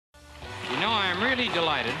I'm really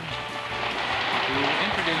delighted to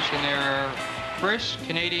introduce in their first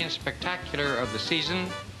Canadian spectacular of the season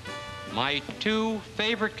my two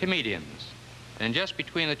favorite comedians. And just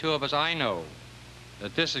between the two of us, I know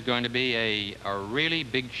that this is going to be a really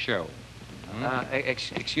big show.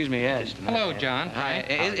 Excuse me, yes. Hello, John. Hi.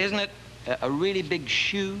 Isn't it a really big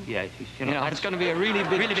shoe? Yeah, you know it's going to be a really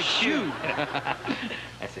big shoe.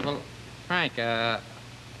 That's it. Well, Frank,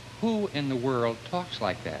 who in the world talks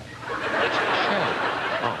like that? Show.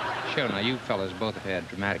 Oh. Show. Now, you fellas both have had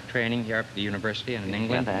dramatic training here up at the university and in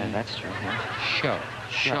England. Yeah, that's true. Yeah.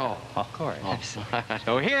 Show. Of course. Oh.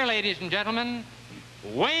 So here, ladies and gentlemen,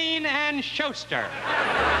 Wayne and Shuster.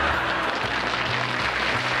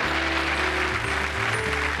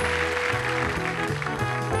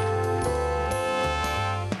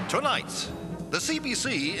 Tonight, the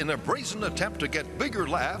CBC, in a brazen attempt to get bigger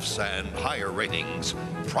laughs and higher ratings,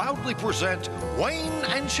 proudly present Wayne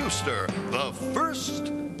and Shuster, the first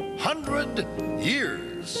 100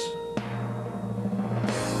 years.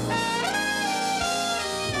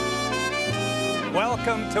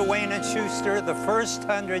 Welcome to Wayne and Shuster, the first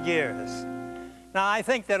 100 years. Now, I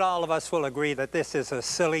think that all of us will agree that this is a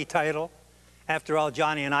silly title. After all,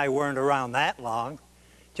 Johnny and I weren't around that long.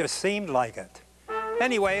 Just seemed like it.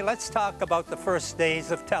 Anyway, let's talk about the first days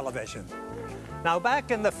of television. Now, back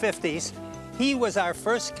in the 50s, he was our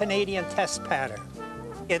first Canadian test pattern.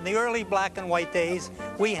 In the early black and white days,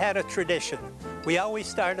 we had a tradition. We always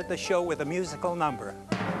started the show with a musical number.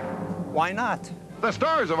 Why not? The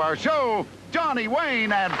stars of our show, Johnny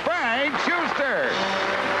Wayne and Frank Shuster.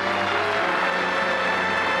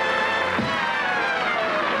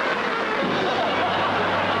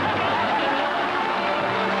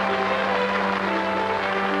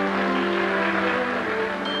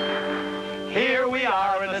 Here we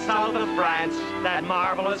are in the south of France, that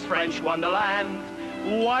marvelous French wonderland.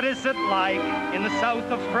 What is it like in the south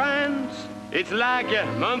of France? It's like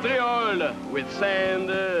Montreal with sand.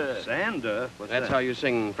 Sand? That's how you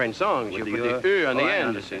sing French songs. You put the E on the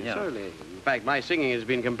end. Certainly. In fact, my singing has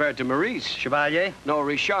been compared to Maurice. Chevalier? No,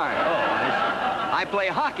 Richard. Oh, I play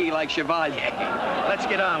hockey like Chevalier. Let's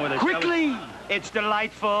get on with it. Quickly! It's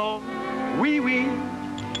delightful. Oui, oui.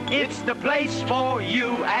 It's the place for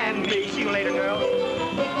you and me. See you later, girl.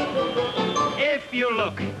 If you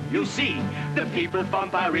look, you see the people from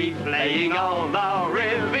Paris playing on the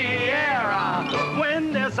Riviera.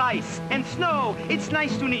 When there's ice and snow, it's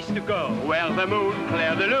nice to Nice to go. Well, the moon,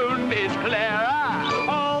 Claire de Lune, is Clara.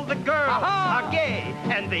 All the girls are gay,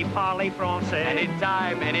 and they parle français.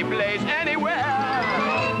 Anytime, any place, anywhere.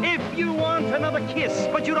 If you want another kiss,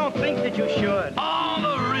 but you don't think that you should. On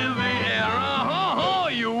the Riviera,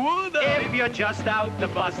 you would. If you're just out to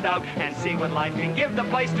bust out and see what life can give, the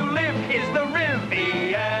place to live is the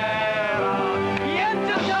Riviera.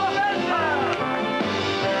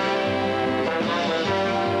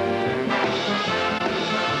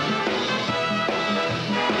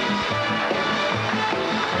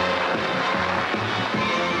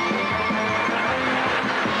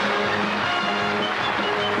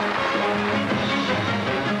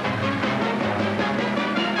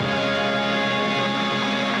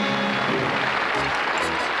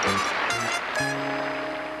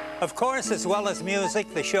 Of course, as well as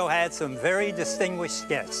music, the show had some very distinguished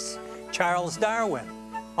guests. Charles Darwin,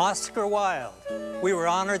 Oscar Wilde. We were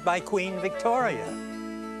honored by Queen Victoria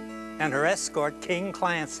and her escort, King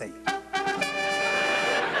Clancy.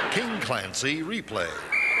 King Clancy replay.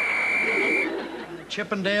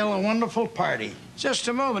 Chippendale, a wonderful party. Just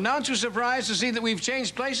a moment. Aren't you surprised to see that we've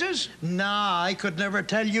changed places? Nah, I could never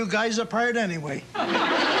tell you guys apart anyway.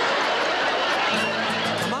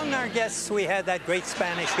 Among our guests, we had that great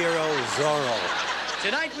Spanish hero, Zorro.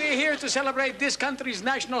 Tonight we're here to celebrate this country's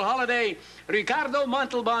national holiday, Ricardo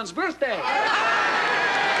Montalban's birthday.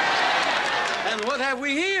 And what have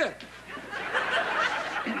we here?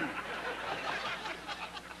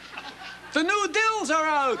 The new dills are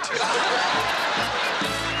out.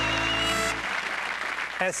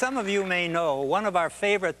 As some of you may know, one of our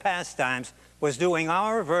favorite pastimes was doing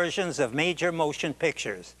our versions of major motion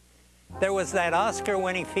pictures. There was that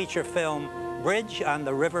Oscar-winning feature film, Bridge on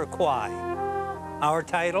the River Kwai. Our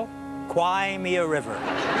title, Kwai Me a River.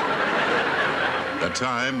 The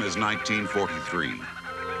time is 1943,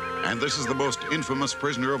 and this is the most infamous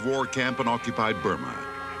prisoner of war camp in occupied Burma,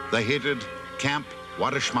 the hated Camp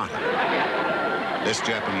Wadashmata. This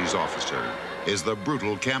Japanese officer is the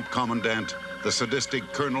brutal camp commandant, the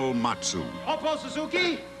sadistic Colonel Matsu. Corporal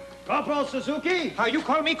Suzuki? Corporal Suzuki? You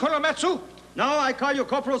call me Colonel Matsu? No, I call you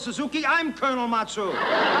Corporal Suzuki. I'm Colonel Matsu.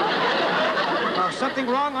 Something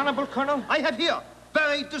wrong, Honorable Colonel? I have here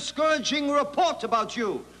very discouraging report about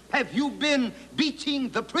you. Have you been beating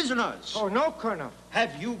the prisoners? Oh, no, Colonel.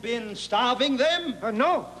 Have you been starving them?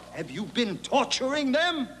 No. Have you been torturing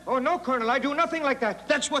them? Oh, no, Colonel, I do nothing like that.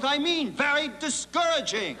 That's what I mean. Very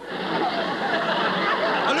discouraging.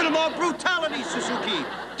 A little more brutality, Suzuki.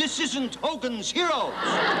 This isn't Hogan's Heroes.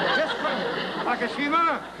 Yes, Colonel.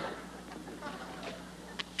 Takashima.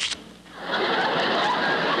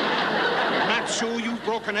 Matsu, you've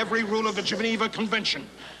broken every rule of the Geneva Convention.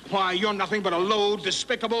 Why, you're nothing but a low,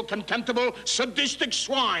 despicable, contemptible, sadistic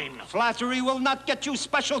swine. Flattery will not get you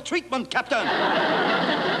special treatment, Captain.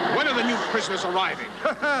 When are the new prisoners arriving?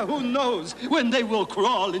 Who knows when they will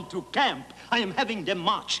crawl into camp? I am having them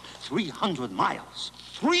march 300 miles.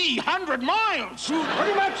 300 miles?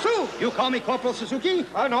 Colonel Matsu! You call me Corporal Suzuki?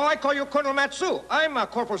 No, I call you Colonel Matsu. I'm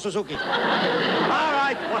Corporal Suzuki. All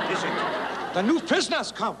right, what is it? The new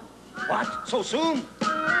prisoners come. What? So soon?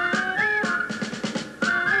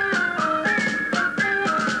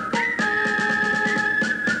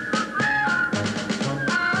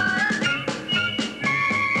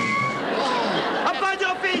 Up on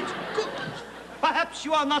your feet! Perhaps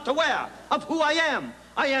you are not aware of who I am.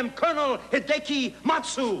 I am Colonel Hideki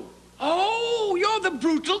Matsu. Oh, you're the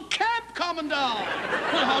brutal camp commandant.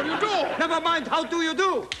 Well, how do you do? Never mind, how do you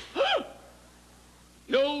do?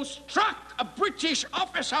 You struck a British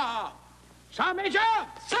officer. Sir, Major?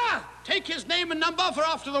 Sir! Take his name and number for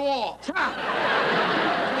after the war. Sir!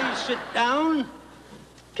 Please sit down.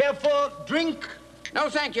 Care for drink? No,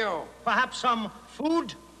 thank you. Perhaps some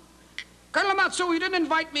food? Colonel Matsu, you didn't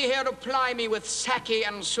invite me here to ply me with sake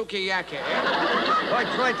and sukiyaki.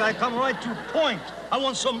 Right. I come right to point. I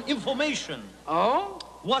want some information. Oh?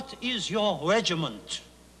 What is your regiment?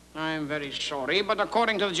 I'm very sorry, but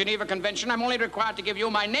according to the Geneva Convention, I'm only required to give you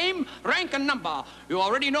my name, rank, and number. You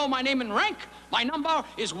already know my name and rank. My number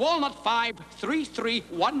is Walnut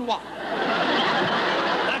 53311.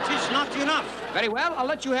 That is not enough. Very well, I'll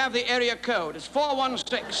let you have the area code. It's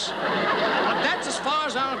 416. But that's as far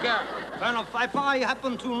as I'll go. Colonel Pfeiffer, I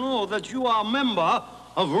happen to know that you are a member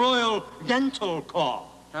of Royal Dental Corps.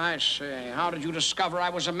 I see. How did you discover I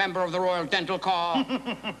was a member of the Royal Dental Corps?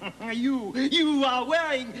 You are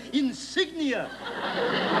wearing insignia.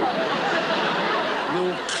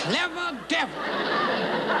 You clever devil.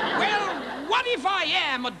 Well, what if I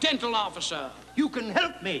am a dental officer? You can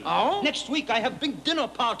help me. Oh? Next week, I have big dinner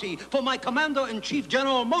party for my Commander-in-Chief,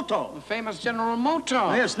 General Moto. The famous General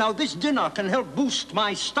Moto. Yes, now this dinner can help boost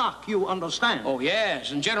my stock, you understand? Oh,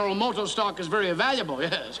 yes, and General Moto stock is very valuable,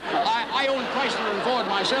 yes. I own Chrysler and Ford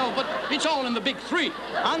myself, but it's all in the big three.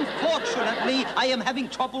 Unfortunately, I am having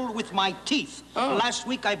trouble with my teeth. Oh. Last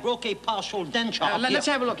week, I broke a partial denture. Let's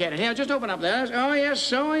have a look at it. Here, just open up there. Oh, yes,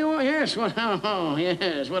 so you are. Yes, well, oh,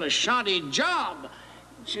 yes, what a shoddy job.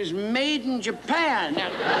 She's made in Japan.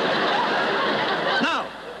 Now,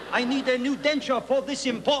 I need a new denture for this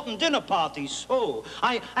important dinner party, so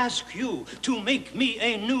I ask you to make me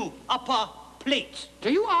a new upper plate.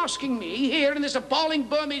 Are you asking me, here in this appalling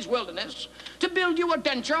Burmese wilderness, to build you a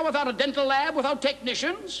denture without a dental lab, without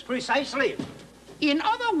technicians? Precisely. In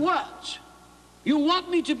other words, you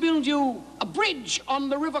want me to build you a bridge on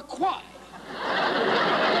the River Kwai?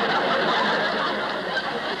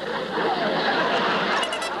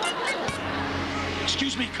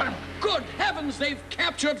 Excuse me, Colonel. Good heavens, they've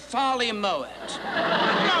captured Farley Moet. No,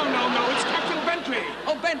 it's Captain Bentley.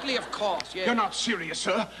 Oh, Bentley, of course, yes. You're not serious,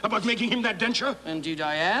 sir, about making him that denture? Indeed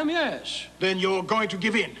I am, yes. Then you're going to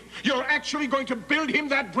give in. You're actually going to build him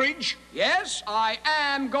that bridge? Yes, I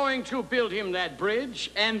am going to build him that bridge,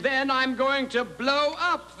 and then I'm going to blow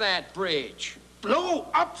up that bridge. Blow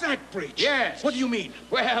up that bridge? Yes. What do you mean?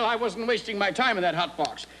 Well, I wasn't wasting my time in that hot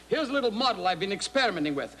box. Here's a little model I've been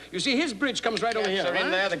experimenting with. You see, his bridge comes right over here. Are in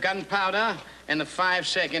there, the gunpowder and the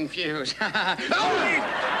 5-second fuse. That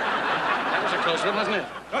was a close one, wasn't it?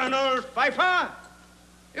 Colonel Pfeiffer?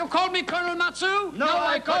 You called me Colonel Matsu? No,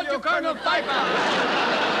 I called you Colonel Pfeiffer.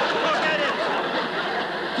 Look at it.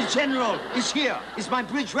 The general is here. Is my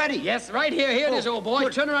bridge ready? Yes, right here. Here it is, old boy.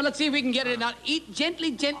 Good. Turn around. Let's see if we can get it. Now, eat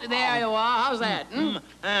gently. There you are. How's that?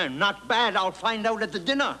 Not bad. I'll find out at the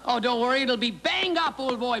dinner. Oh, don't worry. It'll be bang up,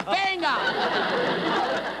 old boy. Bang up.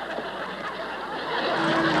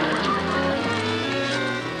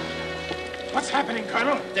 What's happening,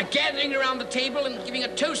 Colonel? They're gathering around the table and giving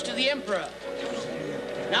a toast to the Emperor.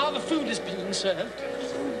 Now the food is being served.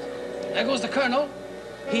 There goes the Colonel.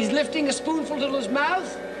 He's lifting a spoonful to his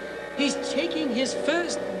mouth. He's taking his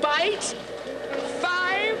first bite.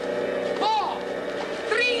 5, 4,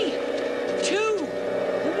 3, 2,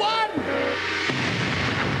 1.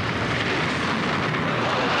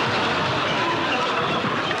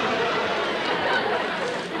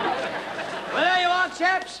 Well, there you are,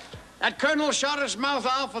 chaps. That colonel shot his mouth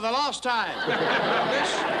out for the last time.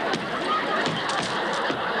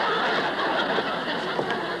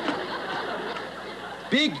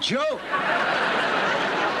 Big joke.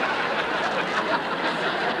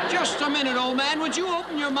 Just a minute, old man. Would you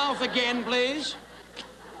open your mouth again, please?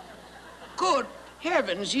 Good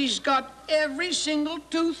heavens, he's got every single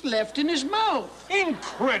tooth left in his mouth.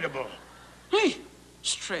 Incredible. Hey,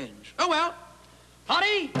 strange. Oh, well.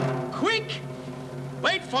 Hottie, quick.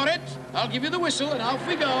 Wait for it. I'll give you the whistle, and off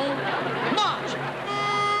we go. March.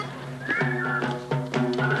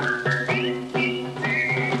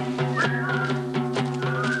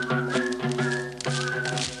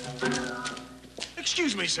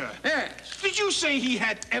 Excuse me, sir. Yes. Did you say he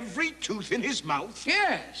had every tooth in his mouth?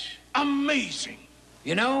 Yes. Amazing.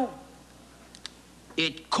 You know,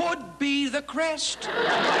 it could be the crest.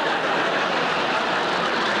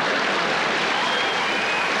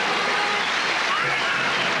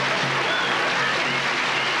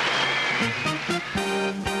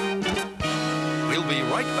 We'll be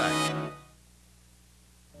right back.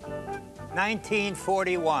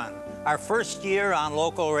 1941, our first year on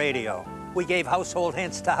local radio. We gave household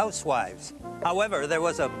hints to housewives. However, there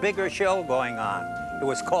was a bigger show going on. It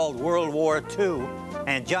was called World War II,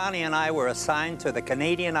 and Johnny and I were assigned to the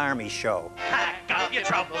Canadian Army show. Pack up your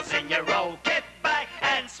troubles in your roll, get back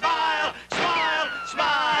and smile, smile,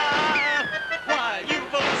 smile. While you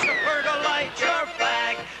boast to fertilize your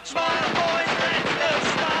flag, smile, boys, let's go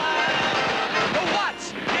smile.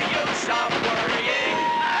 What's the use of worrying?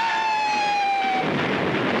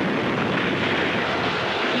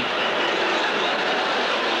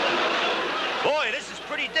 Boy, this is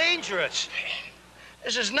pretty dangerous.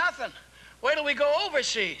 This is nothing. Wait till we go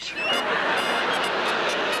overseas.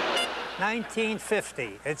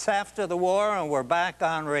 1950. It's after the war, and we're back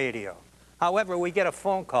on radio. However, we get a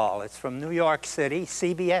phone call. It's from New York City,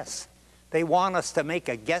 CBS. They want us to make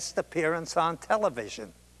a guest appearance on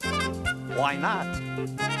television. Why not?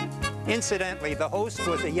 Incidentally, the host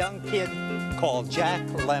was a young kid called Jack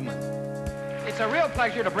Lemmon. It's a real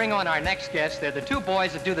pleasure to bring on our next guests. They're the two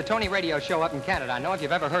boys that do the Tony Radio Show up in Canada. I know if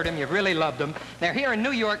you've ever heard them, you've really loved them. They're here in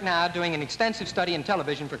New York now doing an extensive study in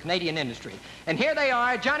television for Canadian industry. And here they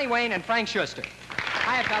are, Johnny Wayne and Frank Shuster.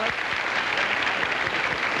 Hiya, fellas.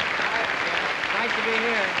 Nice to be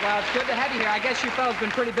here. Well, it's good to have you here. I guess you fellas been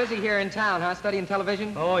pretty busy here in town, huh, studying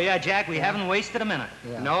television? Oh, yeah, Jack, we haven't wasted a minute.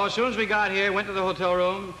 Yeah. No, as soon as we got here, went to the hotel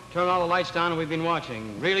room, turned all the lights down, and we've been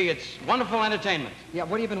watching. Really, it's wonderful entertainment. Yeah,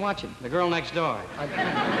 what have you been watching? The girl next door.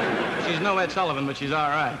 She's no Ed Sullivan, but she's all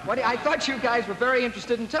right. I thought you guys were very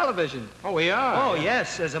interested in television. Oh, we are. Oh,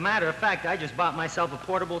 yes. As a matter of fact, I just bought myself a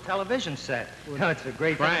portable television set. No, it's a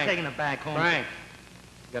great thing. I'm taking it back home. Frank,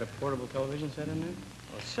 you got a portable television set in there?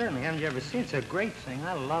 Well, certainly. Haven't you ever seen it? It's a great thing.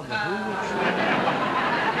 I love it. You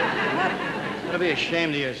ought to be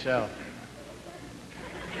ashamed of yourself.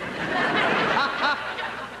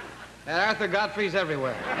 That Arthur Godfrey's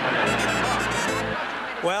everywhere.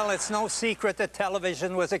 Well, it's no secret that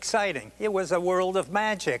television was exciting. It was a world of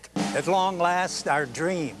magic. At long last, our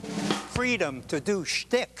dream. Freedom to do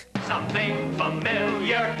shtick. Something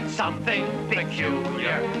familiar, something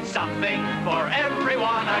peculiar, something for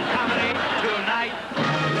everyone. A comedy tonight.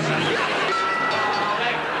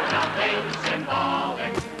 Nothing's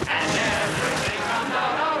involving, and everything comes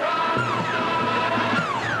out alright.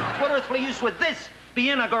 What earthly use would this be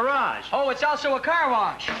in a garage? Oh, it's also a car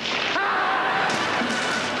wash.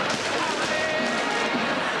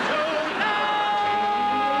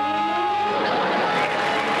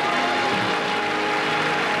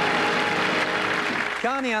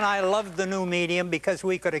 Johnny and I loved the new medium because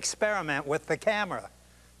we could experiment with the camera.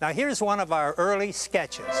 Now here's one of our early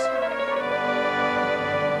sketches.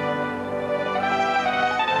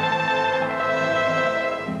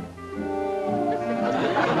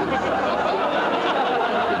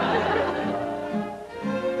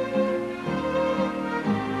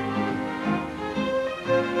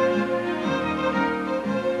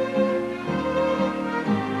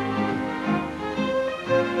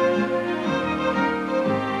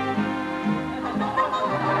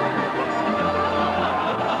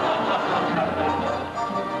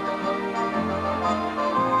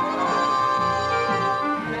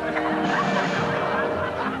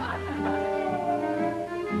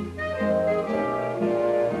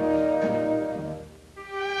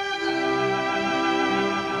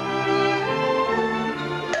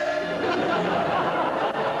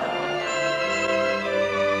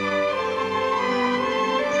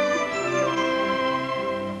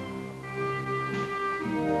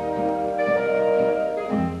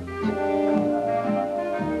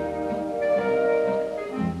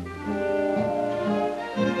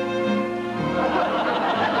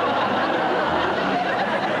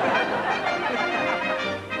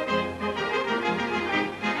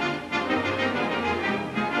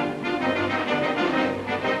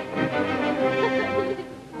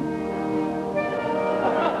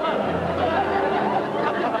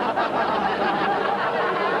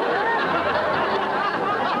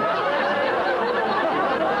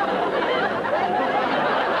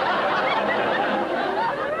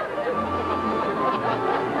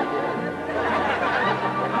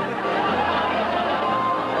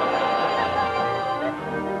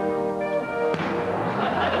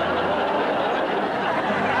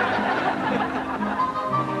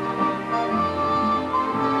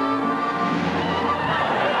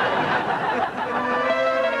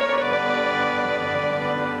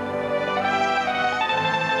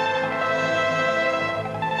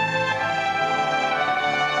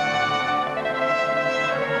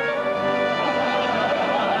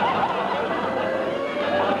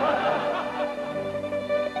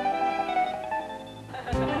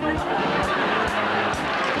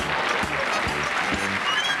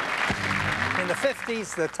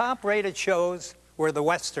 50s, the top-rated shows were the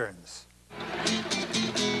Westerns.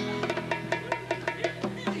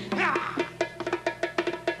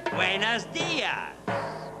 Buenos dias.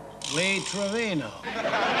 Lee Trevino.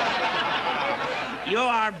 You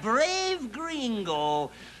are brave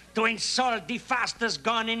gringo. To insult the fastest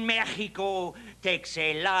gun in Mexico takes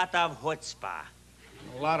a lot of chutzpah.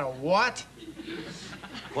 A lot of what?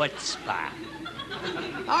 Chutzpah.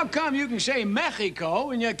 How come you can say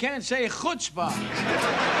Mexico and you can't say chutzpah?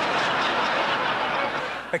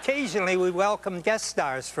 Occasionally, we welcome guest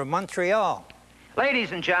stars from Montreal.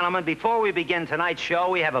 Ladies and gentlemen, before we begin tonight's show,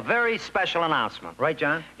 we have a very special announcement. Right,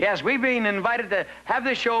 John? Yes, we've been invited to have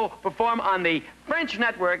this show perform on the French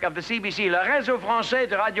network of the CBC, Le Réseau Français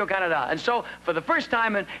de Radio-Canada. And so, for the first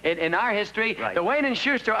time in our history, the Wayne and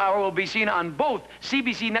Shuster Hour will be seen on both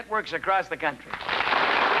CBC networks across the country.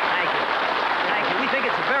 Thank you. Thank you. We think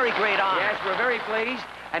it's a very great honor. Yes, we're very pleased.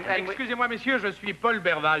 Excusez-moi, messieurs, je suis Paul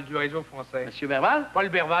Berval du Réseau français. Monsieur Berval? Paul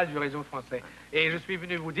Berval du Réseau français. Et je suis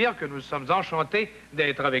venu vous dire que nous sommes enchantés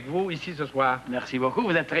d'être avec vous ici ce soir. Merci beaucoup,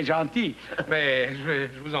 vous êtes très gentil. Mais je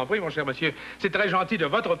vous en prie, mon cher monsieur, c'est très gentil de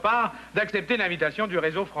votre part d'accepter l'invitation du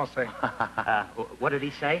Réseau français. What did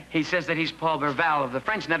he say? He says that he's Paul Berval of the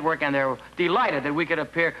French network, and they're delighted that we could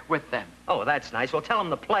appear with them. Oh, that's nice. Well, tell him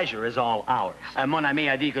the pleasure is all ours. Mon ami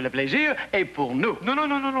a dit que le plaisir est pour nous. Non, non,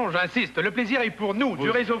 non, non, non, j'insiste. Le plaisir est pour nous, du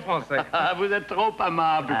Réseau français. Vous êtes trop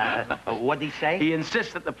aimable. What did he say? He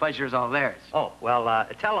insists that the pleasure is all theirs. Oh, well,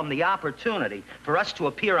 tell him the opportunity for us to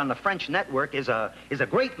appear on the French network is a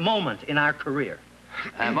great moment in our career.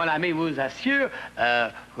 Mon ami vous assure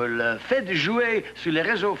que le fait de jouer sur les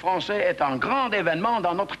réseaux français est un grand événement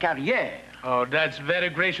dans notre carrière. Oh, that's very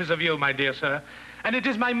gracious of you, my dear sir. And it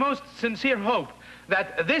is my most sincere hope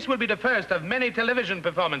that this will be the first of many television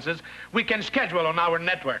performances we can schedule on our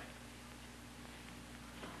network.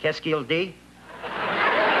 Qu'est-ce qu'il dit?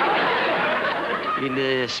 Il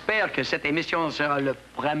espère que cette émission sera la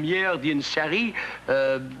première d'une série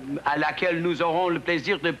à laquelle nous aurons le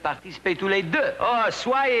plaisir de participer tous les deux. Oh,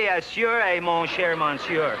 soyez assuré, mon cher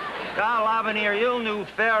monsieur. Qu'à l'avenir, il nous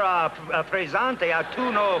fera présenter à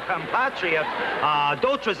tous nos compatriotes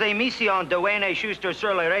d'autres émissions de Wayne et Shuster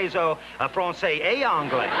sur les réseaux français et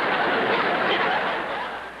anglais.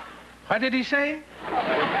 What did he say?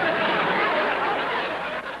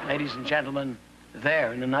 Ladies and gentlemen,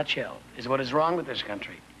 there, in a nutshell, is what is wrong with this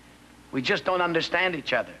country. We just don't understand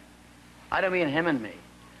each other. I don't mean him and me.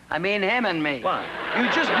 I mean him and me. What? You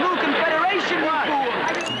just blew Confederation, you fool!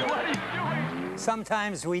 What are you doing?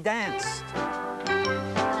 Sometimes we danced.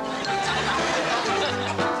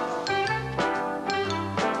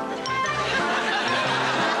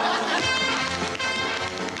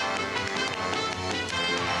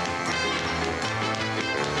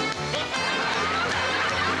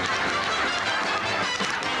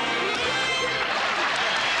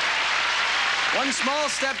 One small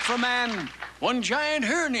step for man, one giant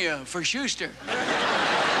hernia for Shuster.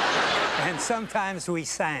 And sometimes we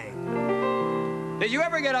sang. Did you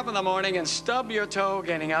ever get up in the morning and stub your toe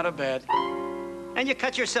getting out of bed? And you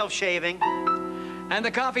cut yourself shaving. And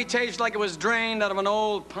the coffee tastes like it was drained out of an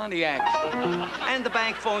old Pontiac. And the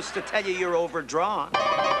bank phones to tell you you're overdrawn.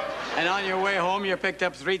 And on your way home, you're picked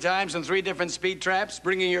up 3 times in 3 different speed traps,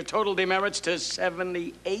 bringing your total demerits to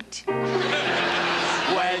 78.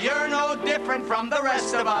 Well, you're no different from the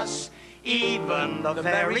rest of us. Even the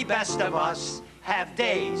very best of us have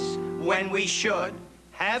days when we should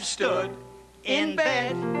have stood in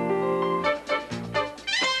bed.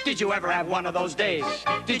 Did you ever have one of those days?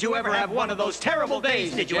 Did you ever have one of those terrible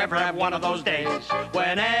days? Did you ever have one of those days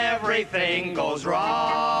when everything goes wrong?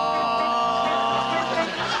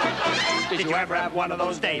 Did you ever have one of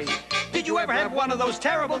those days? Did you ever have one of those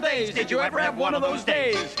terrible days? Did you ever have one of those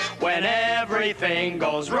days when everything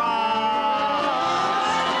goes wrong?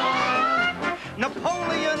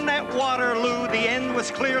 Napoleon at Waterloo, the end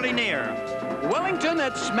was clearly near. Wellington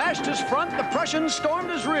had smashed his front, the Prussians stormed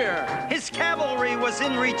his rear. His cavalry was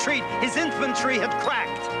in retreat, his infantry had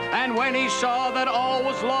cracked. And when he saw that all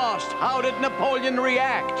was lost, how did Napoleon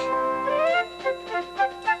react?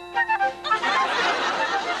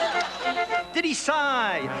 Did he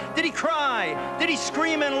sigh? Did he cry? Did he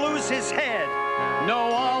scream and lose his head? No,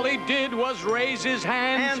 all he did was raise his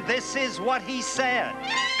hands. And this is what he said.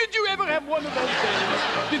 Did you ever have one of those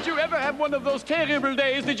days? Did you ever have one of those terrible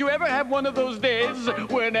days? Did you ever have one of those days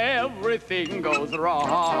when everything goes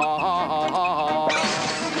wrong?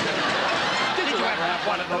 Did you ever have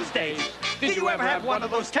one of those days? Did you ever have one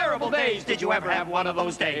of those terrible days? Did you ever have one of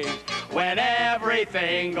those days when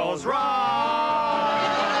everything goes wrong?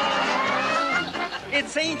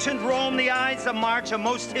 It's ancient Rome, the Ides of March, a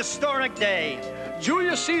most historic day.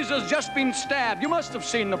 Julius Caesar's just been stabbed. You must have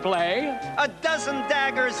seen the play. A dozen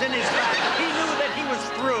daggers in his back. He knew that he was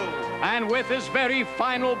through. And with his very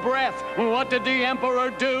final breath, what did the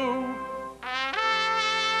emperor do?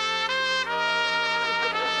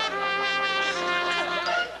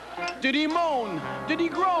 Did he moan? Did he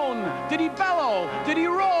groan? Did he bellow? Did he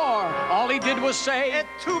roar? All he did was say, Et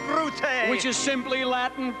tu, Brute, which is simply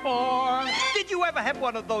Latin for... Did you ever have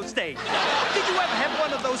one of those days? Did you ever have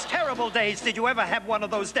one of those terrible days? Did you ever have one of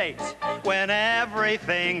those days when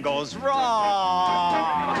everything goes wrong?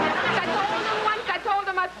 I told him once, I told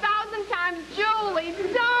him 1,000 times, Julie,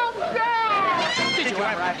 don't go! Did you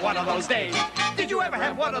ever have one of those days? Did you ever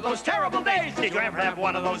have one of those terrible days? Did you ever have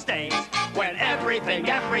one of those days when everything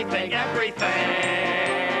goes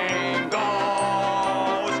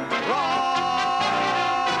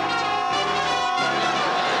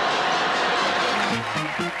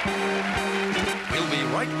We'll be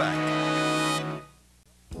right back.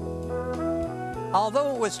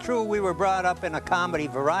 Although it was true we were brought up in a comedy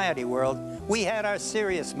variety world, we had our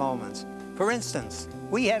serious moments. For instance,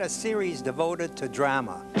 we had a series devoted to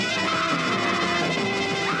drama.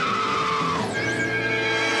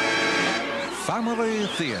 Family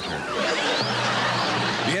Theater.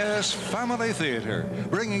 Yes, Family Theater,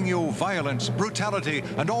 bringing you violence, brutality,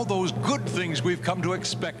 and all those good things we've come to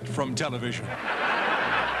expect from television.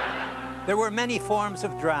 There were many forms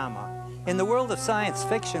of drama. In the world of science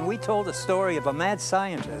fiction, we told a story of a mad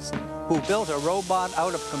scientist who built a robot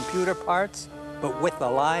out of computer parts, but with a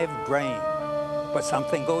live brain. But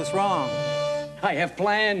something goes wrong. I have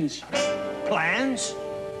plans. Plans?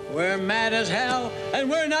 We're mad as hell, and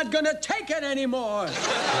we're not gonna take it anymore.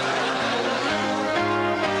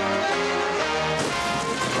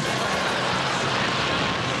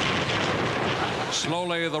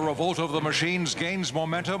 Slowly, the revolt of the machines gains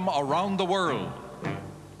momentum around the world.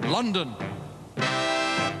 London.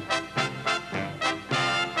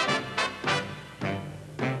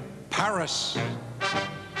 Paris.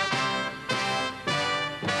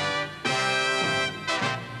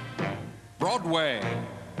 Broadway.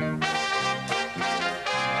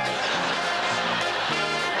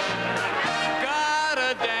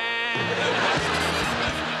 Gotta dance.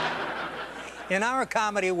 In our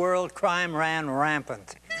comedy world, crime ran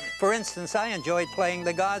rampant. For instance, I enjoyed playing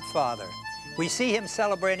The Godfather. We see him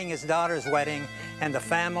celebrating his daughter's wedding, and the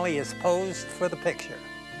family is posed for the picture.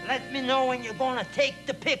 Let me know when you're gonna take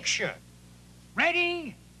the picture.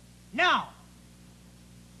 Ready? Now.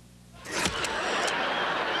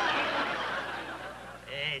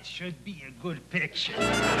 It should be a good picture.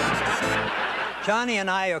 Johnny and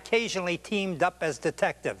I occasionally teamed up as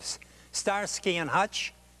detectives. Starsky and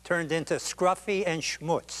Hutch turned into Scruffy and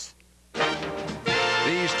Schmutz.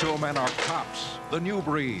 These two men are cops, the new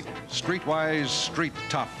breed. Streetwise, street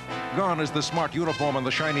tough. Gone is the smart uniform and the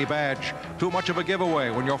shiny badge. Too much of a giveaway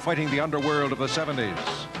when you're fighting the underworld of the 70s.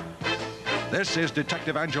 This is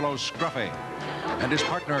Detective Angelo Scruffy and his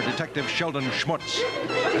partner, Detective Sheldon Schmutz.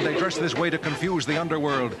 And they dress this way to confuse the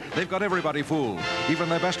underworld. They've got everybody fooled. Even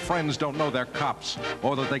their best friends don't know they're cops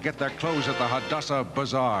or that they get their clothes at the Hadassah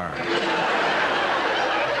Bazaar.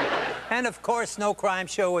 And of course, no crime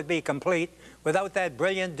show would be complete without that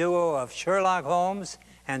brilliant duo of Sherlock Holmes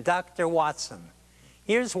and Dr. Watson.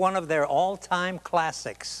 Here's one of their all-time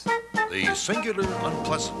classics. The Singular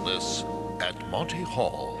Unpleasantness at Monty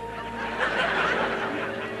Hall.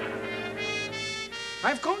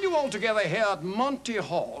 I've called you all together here at Monty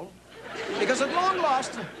Hall because at long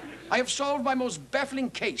last I have solved my most baffling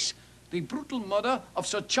case, the brutal murder of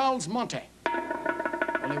Sir Charles Monty.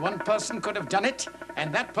 Only one person could have done it,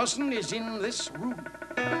 and that person is in this room.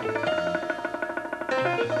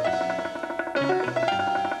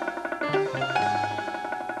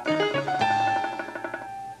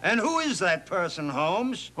 And who is that person,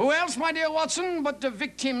 Holmes? Who else, my dear Watson, but the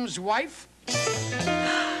victim's wife?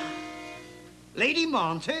 Lady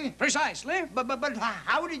Monty? Precisely. But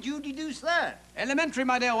how did you deduce that? Elementary,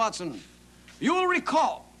 my dear Watson. You'll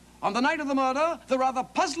recall, on the night of the murder, the rather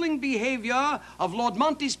puzzling behavior of Lord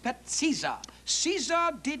Monty's pet, Caesar.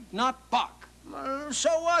 Caesar did not bark. So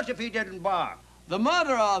what if he didn't bark? The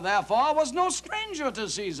murderer, therefore, was no stranger to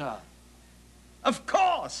Caesar. Of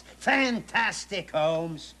course. Fantastic,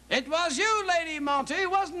 Holmes. It was you, Lady Monty,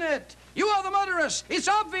 wasn't it? You are the murderess. It's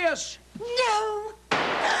obvious. No.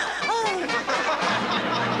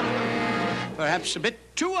 Perhaps a bit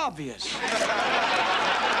too obvious.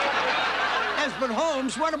 Yes, but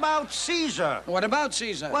Holmes, what about Caesar? What about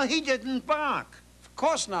Caesar? Well, he didn't bark. Of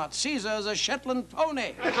course not. Caesar's a Shetland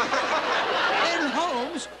pony. Then,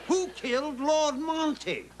 Holmes, who killed Lord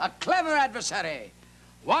Monty? A clever adversary.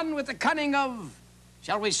 One with the cunning of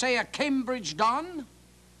Shall we say a Cambridge Don?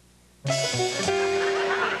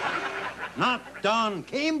 Not Don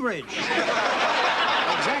Cambridge.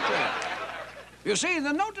 Exactly. You see,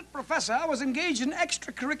 the noted professor was engaged in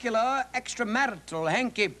extracurricular, extramarital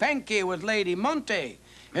hanky-panky with Lady Monte.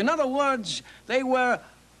 In other words, they were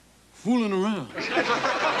fooling around.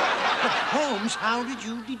 Holmes, how did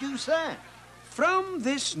you deduce that? From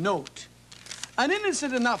this note. An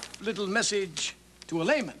innocent enough little message to a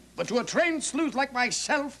layman, but to a trained sleuth like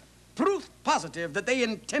myself, proof positive that they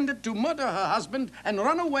intended to murder her husband and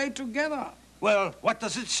run away together. Well, what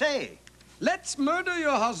does it say? Let's murder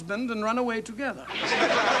your husband and run away together.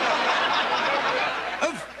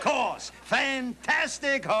 Of course.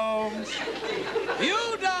 Fantastic, Holmes.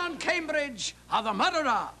 You, Don Cambridge, are the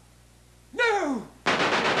murderer. No!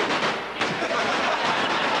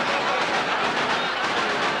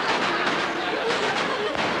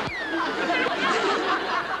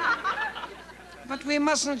 But we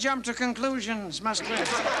mustn't jump to conclusions, must we?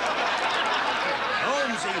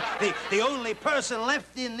 Holmes, the only person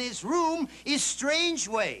left in this room is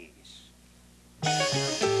Strangeways. Well,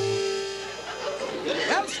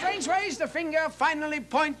 Strangeways, the finger finally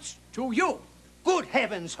points to you. Good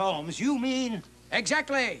heavens, Holmes, you mean?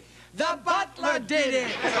 Exactly. The butler did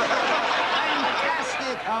it.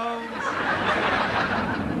 Fantastic, Holmes.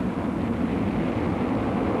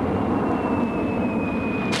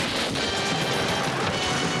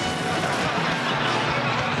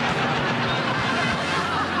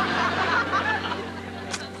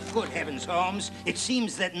 Good heavens, Holmes. It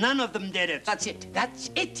seems that none of them did it. That's it.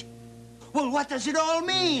 That's it. Well, what does it all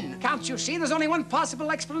mean? Can't you see? There's only one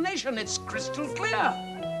possible explanation. It's crystal clear.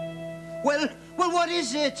 Well, what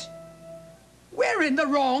is it? We're in the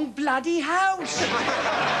wrong bloody house. Of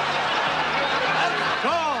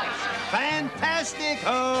course. Fantastic,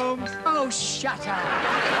 Holmes. Oh, shut up.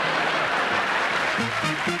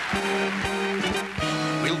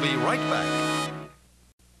 We'll be right back.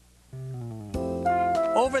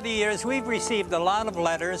 Over the years, we've received a lot of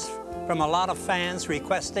letters from a lot of fans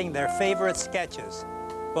requesting their favorite sketches.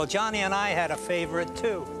 Well, Johnny and I had a favorite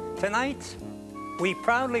too. Tonight, we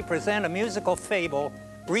proudly present a musical fable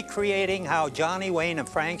recreating how Johnny Wayne and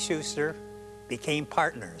Frank Shuster became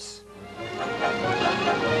partners.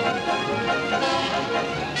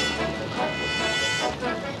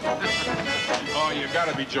 Oh, you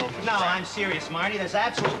gotta be joking. No, I'm serious, Marty. There's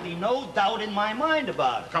absolutely no doubt in my mind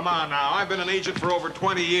about it. Come on now. I've been an agent for over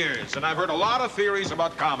 20 years, and I've heard a lot of theories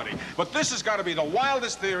about comedy. But this has got to be the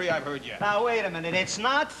wildest theory I've heard yet. Now, wait a minute. It's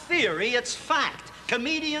not theory, it's fact.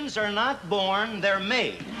 Comedians are not born, they're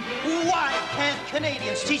made. Why can't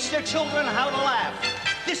Canadians teach their children how to laugh?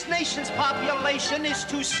 This nation's population is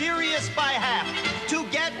too serious by half. To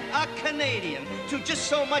get a Canadian to just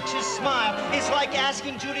so much as smile is like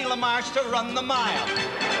asking Judy LaMarche to run the mile.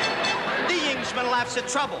 The Englishman laughs at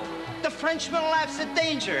trouble. The Frenchman laughs at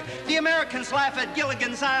danger. The Americans laugh at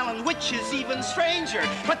Gilligan's Island, which is even stranger.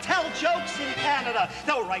 But tell jokes in Canada,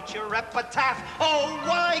 they'll write your epitaph. Oh,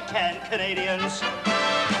 why can't Canadians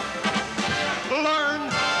learn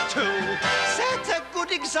to set a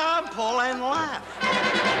good example and laugh?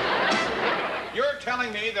 You're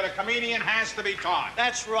telling me that a comedian has to be taught.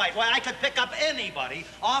 That's right. Why, I could pick up anybody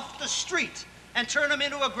off the street and turn him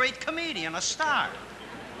into a great comedian, a star.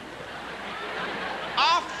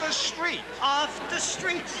 Off the street? Off the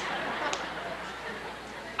street.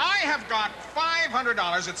 I have got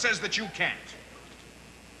 $500 that says that you can't.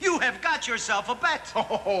 You have got yourself a bet.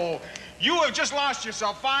 Oh, you have just lost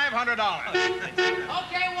yourself $500.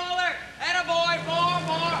 Okay, Waller. Attaboy, more.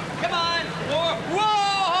 Come on, more.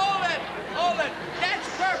 Whoa, hold it. That's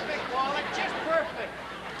perfect, Waller, just perfect.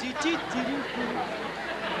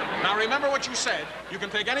 Now, remember what you said. You can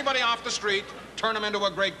take anybody off the street, turn him into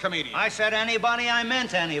a great comedian. I said anybody, I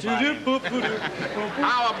meant anybody.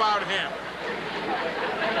 How about him?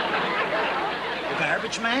 The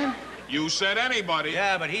garbage man? You said anybody.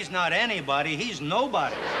 Yeah, but he's not anybody. He's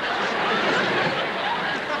nobody.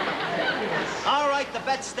 All right, the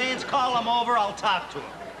bet stands. Call him over. I'll talk to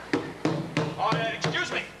him.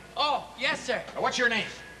 Excuse me. Oh, yes, sir. What's your name?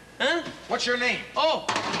 Huh? What's your name? Oh,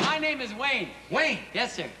 my name is Wayne. Wayne?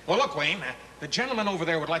 Yes, sir. Well, look, Wayne, the gentleman over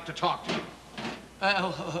there would like to talk to you.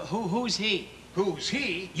 Who's he? Who's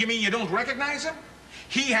he? You mean you don't recognize him?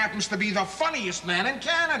 He happens to be the funniest man in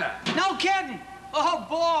Canada. No kidding. Oh,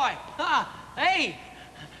 boy. Hey,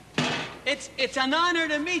 it's an honor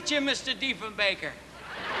to meet you, Mr. Diefenbaker.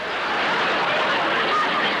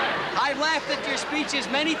 I've laughed at your speeches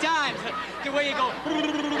many times. The way you go.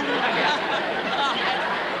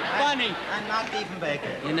 Funny. I'm not not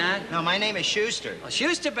Diefenbaker. You're not? No, my name is Shuster. Oh,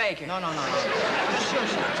 Schuster Baker. No. Just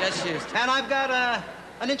Schuster. Just Schuster. And I've got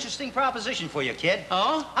an interesting proposition for you, kid.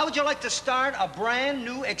 Oh? How would you like to start a brand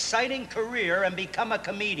new, exciting career and become a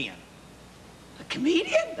comedian? A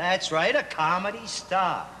comedian? That's right, a comedy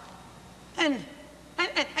star. And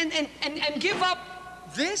give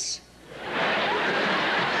up this?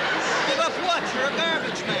 Give up what? You're a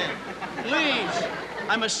garbage man. Please.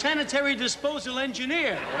 I'm a sanitary disposal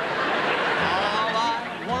engineer. All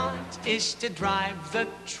I want is to drive the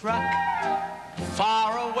truck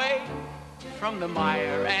far away from the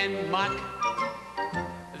mire and muck.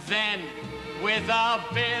 Then, with a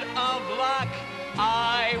bit of luck,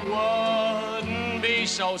 I wouldn't be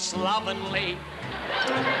so slovenly.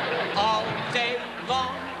 All day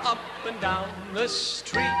long, up and down the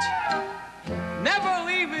street, never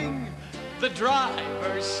leaving the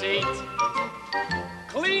driver's seat.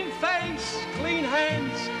 Clean face, clean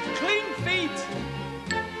hands, clean feet.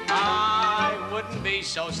 I wouldn't be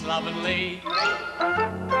so slovenly.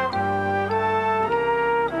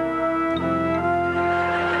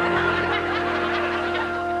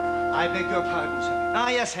 I beg your pardon, sir. Ah,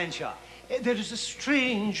 yes, Henshaw. There is a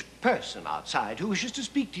strange person outside who wishes to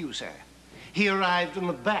speak to you, sir. He arrived in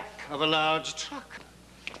the back of a large truck.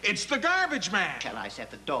 It's the garbage man. Shall I set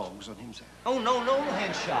the dogs on him, sir? Oh, no,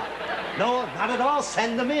 Henshaw. No, not at all.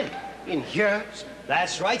 Send them in. In here?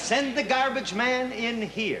 That's right. Send the garbage man in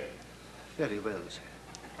here. Very well, sir.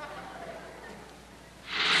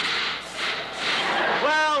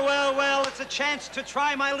 Well, it's a chance to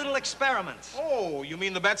try my little experiment. Oh, you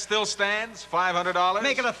mean the bet still stands? $500?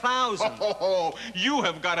 Make it 1,000. Oh, you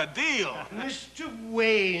have got a deal. Mr.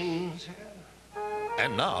 Wayne, sir.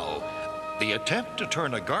 And now, the attempt to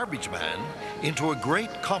turn a garbage man into a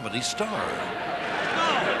great comedy star.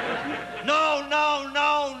 No.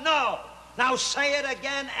 Now say it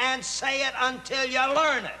again and say it until you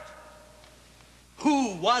learn it.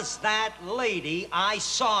 Who was that lady I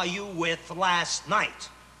saw you with last night?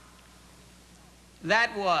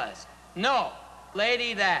 That was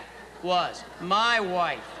my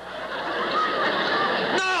wife.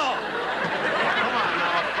 No! Come on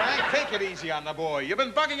now, Frank. Take it easy on the boy. You've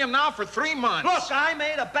been bugging him now for 3 months. Look, I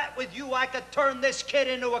made a bet with you I could turn this kid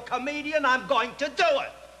into a comedian. I'm going to do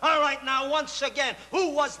it. All right, now, once again, who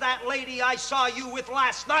was that lady I saw you with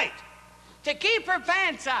last night? To keep her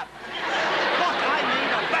pants up. Look, I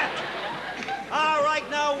made a bet. All right,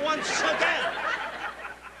 now, once again,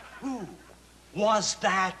 who was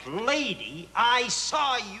that lady I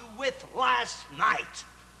saw you with last night?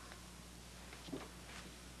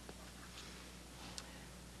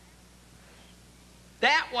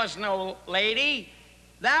 That was no lady.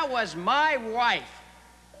 That was my wife.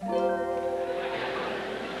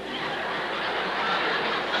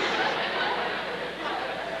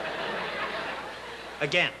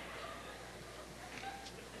 Again.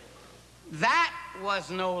 That was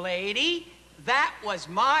no lady. That was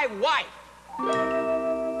my wife.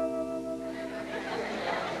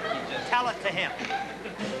 Tell it to him.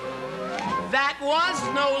 That was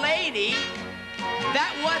no lady.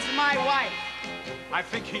 That was my wife. I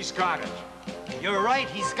think he's got it. You're right,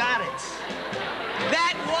 he's got it.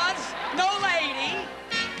 That was no lady.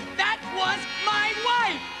 That was my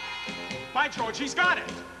wife. By George, he's got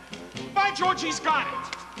it. By George, he's got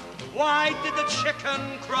it. Why did the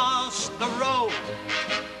chicken cross the road?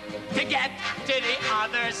 To get to the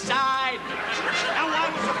other side. And why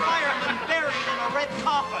was the fireman buried in a red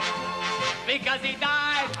coffin? Because he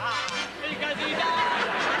died. Because he died.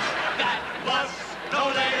 That was no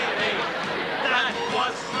lady. That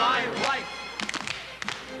was my wife.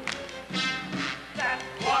 That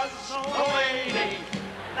was no lady.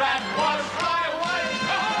 That was my wife.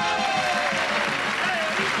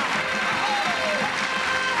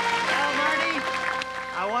 Well, Marty,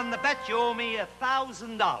 I won the bet. You owe me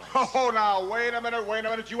 $1,000. Oh, now, wait a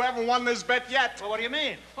minute. You haven't won this bet yet. Well, what do you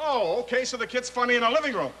mean? Oh, okay, so the kid's funny in a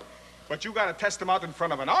living room. But you got to test him out in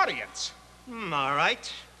front of an audience. All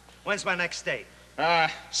right. When's my next date?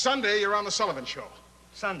 Sunday, you're on the Sullivan Show.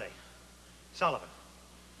 Sunday. Sullivan.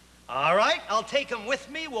 All right, I'll take him with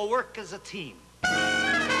me. We'll work as a team.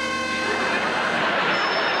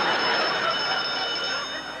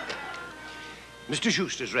 Mr.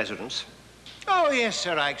 Schuster's residence. Oh, yes,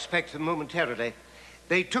 sir, I expect them momentarily.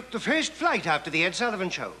 They took the first flight after the Ed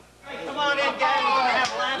Sullivan Show. Hey, come on in, gang. We're gonna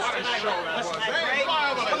have laughs tonight. Wasn't that great?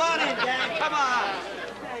 Come on in, gang. Come on.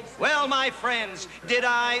 Well, my friends, did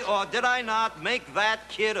I or did I not make that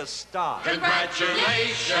kid a star?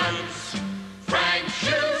 Congratulations, Frank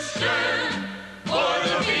Shuster, for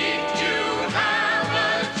the feat you have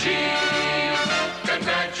achieved.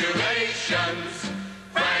 Congratulations,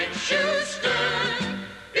 Frank Shuster.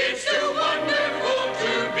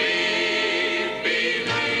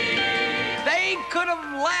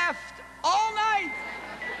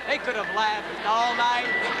 could have laughed all night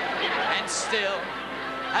and still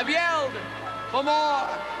have yelled for more.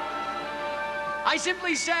 I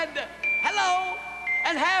simply said, hello,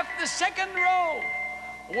 and half the second row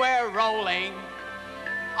were rolling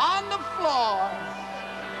on the floor.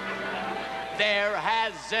 There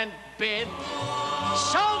hasn't been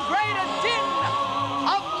so great a din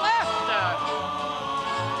of laughter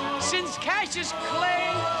since Cassius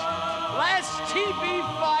Clay's last TV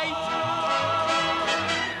fight.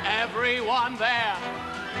 Everyone there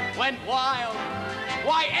went wild.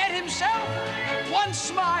 Why, Ed himself once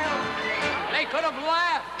smiled. They could have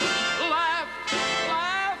laughed, laughed,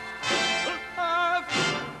 laughed, laughed.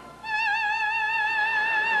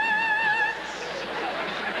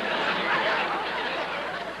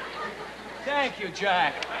 Thank you,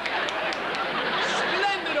 Jack.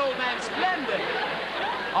 Splendid, old man, splendid.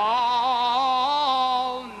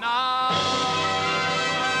 All night.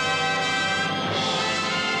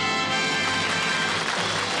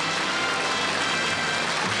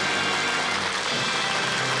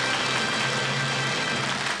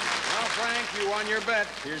 Well, Frank, you won your bet.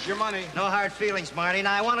 Here's your money. No hard feelings, Marty.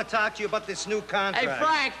 Now, I want to talk to you about this new contract. Hey,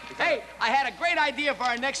 Frank, hey, I had a great idea for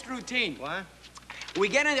our next routine. What? We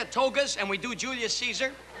get into togas and we do Julius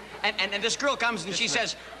Caesar, and this girl comes and she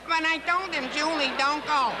says, "When I told him, Julie, don't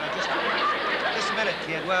go." Just a minute,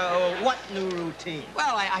 kid. Well, what new routine?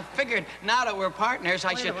 Well, I figured now that we're partners,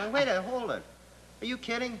 I should... Wait a minute, hold it. Are you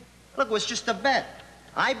kidding? Look, it was just a bet.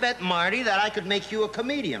 I bet Marty that I could make you a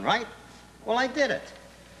comedian, right? Well, I did it.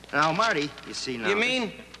 Now, Marty, you see now... You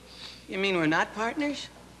mean we're not partners?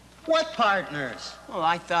 What partners? Well,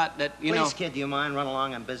 I thought that, you know... Please, kid, do you mind? Run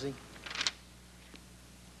along, I'm busy.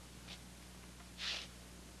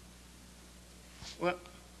 Well,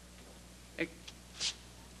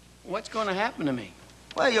 what's going to happen to me?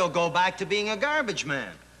 Well, you'll go back to being a garbage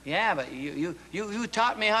man. Yeah, but you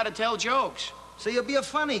taught me how to tell jokes. So you'll be a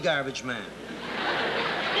funny garbage man.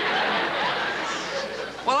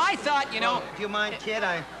 Well, I thought, you know... Well, do you mind, kid?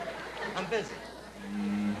 I'm busy.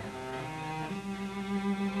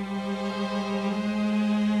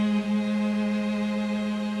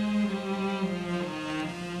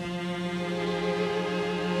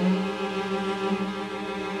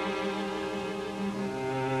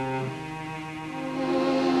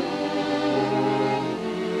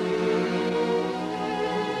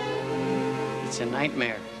 It's a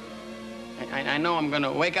nightmare. I know I'm going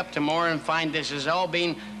to wake up tomorrow and find this has all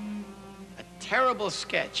been a terrible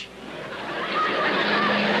sketch.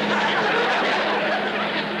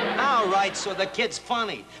 All right, so the kid's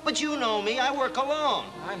funny. But you know me, I work alone.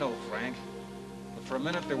 I know, Frank. But for a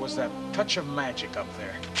minute, there was that touch of magic up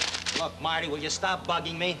there. Look, Marty, will you stop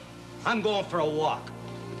bugging me? I'm going for a walk.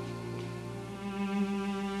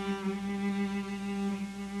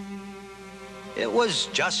 It was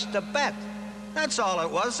just a bet. That's all it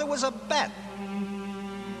was. It was a bet.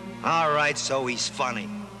 All right, so he's funny.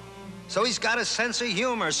 So he's got a sense of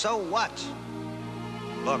humor. So what?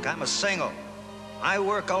 Look, I'm a single. I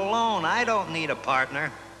work alone. I don't need a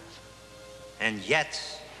partner. And yet,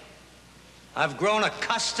 I've grown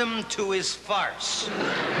accustomed to his farce.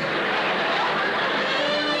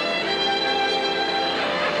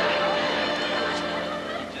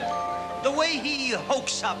 The way he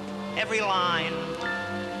hokes up every line.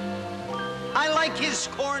 I like his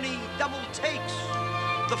corny double takes,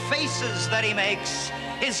 the faces that he makes,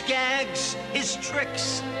 his gags, his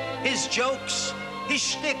tricks, his jokes, his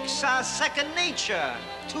shticks are second nature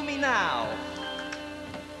to me now.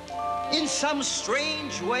 In some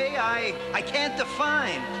strange way I can't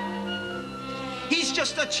define. He's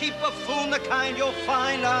just a cheap buffoon, the kind you'll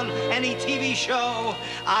find on any TV show.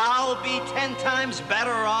 I'll be 10 times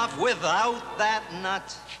better off without that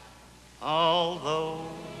nut. Although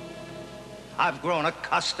I've grown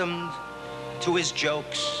accustomed to his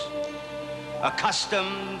jokes,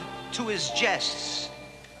 accustomed to his jests,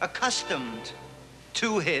 accustomed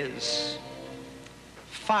to his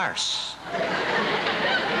farce.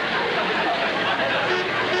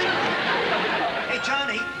 Hey,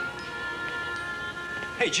 Johnny.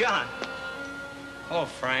 Hey, John. Hello,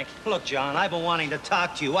 Frank. Look, John, I've been wanting to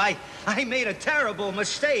talk to you. I made a terrible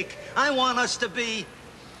mistake. I want us to be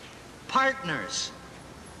partners.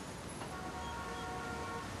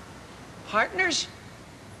 Partners?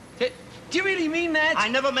 Do you really mean that? I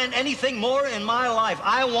never meant anything more in my life.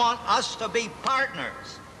 I want us to be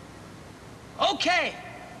partners. Okay,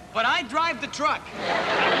 but I drive the truck.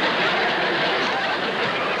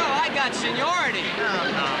 Oh, I got seniority. No.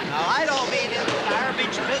 I don't mean in the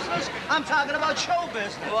garbage business. I'm talking about show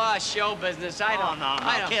business. Well, show business, I don't... No,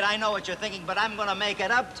 kid, I know what you're thinking, but I'm going to make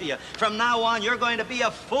it up to you. From now on, you're going to be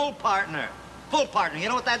a full partner. Full partner. You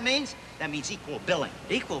know what that means? That means equal billing.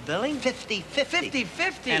 Equal billing? 50-50.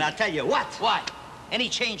 50-50. And I'll tell you what. What? Any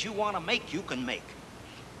change you want to make, you can make.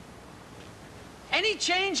 Any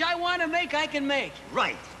change I want to make, I can make.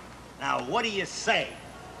 Right. Now, what do you say?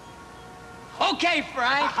 Okay,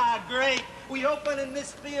 Frank. Great. We open in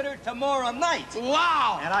this theater tomorrow night.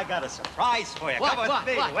 Wow. And I got a surprise for you. What, Come on, what,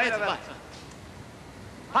 Big. what? Wait a minute.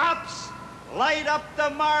 Pops, light up the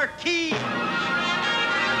marquee.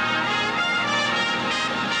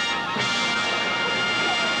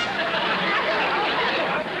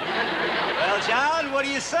 Well, John, what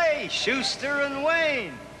do you say? Shuster and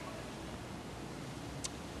Wayne.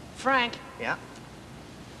 Frank. Yeah?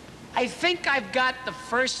 I think I've got the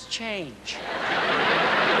first change.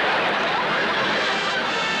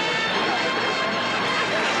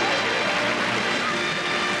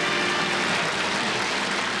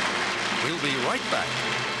 We'll be right back.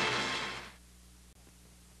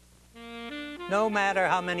 No matter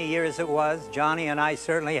how many years it was, Johnny and I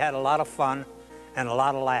certainly had a lot of fun and a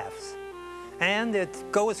lot of laughs. And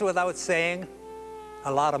it goes without saying,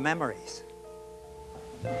 a lot of memories.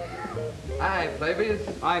 Hi, Flavius.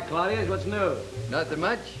 Hi, Claudius. What's new? Nothing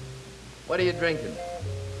much. What are you drinking?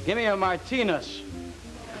 Give me a Martinez.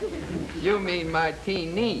 You mean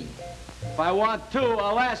martini. If I want two,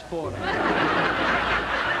 I'll ask for them.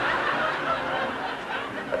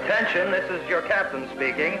 Attention, this is your captain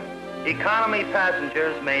speaking. Economy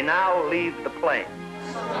passengers may now leave the plane.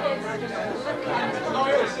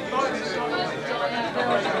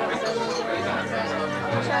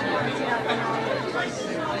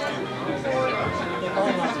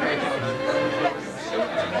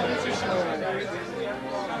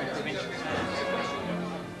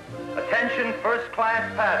 Attention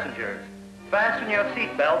first-class passengers. Fasten your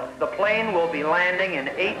seatbelts. The plane will be landing in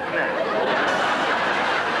 8 minutes.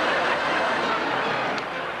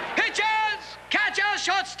 Pitchers! Catchers!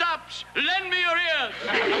 Shortstops! Lend me your ears.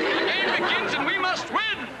 The game begins and we must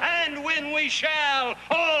win. And win we shall.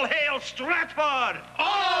 All hail Stratford!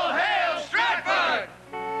 All hail Stratford!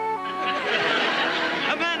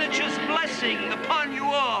 A manager's blessing upon you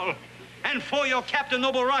all. And for your Captain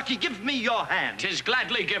Noboraki, give me your hand. 'Tis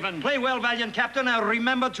gladly given. Play well, valiant Captain. Now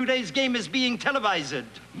remember, today's game is being televised.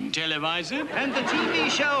 Televised? And the TV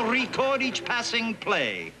shall record each passing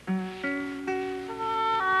play.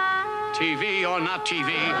 TV or not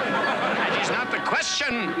TV, that is not the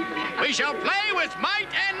question. We shall play with might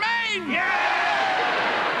and main.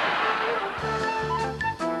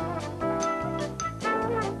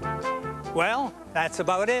 Well, that's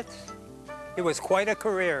about it. It was quite a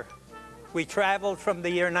career. We traveled from the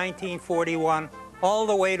year 1941 all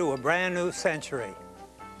the way to a brand new century.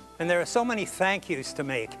 And there are so many thank yous to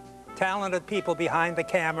make. Talented people behind the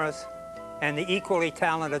cameras and the equally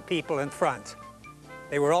talented people in front.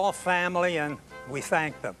 They were all family and we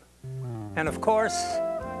thank them. And of course,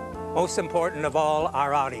 most important of all,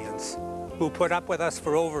 our audience, who put up with us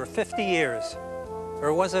for over 50 years.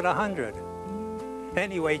 Or was it 100?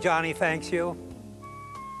 Anyway, Johnny thanks you,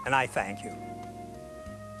 and I thank you.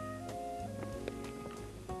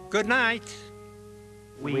 Good night.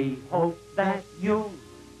 We hope that you'll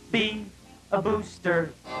be a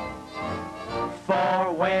booster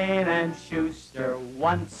for Wayne and Shuster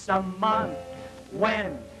once a month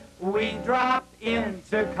when we drop in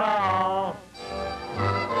to call.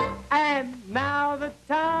 And now the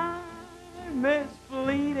time is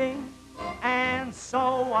fleeting, and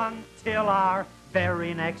so until our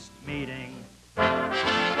very next meeting,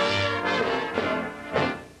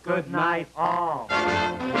 good night all.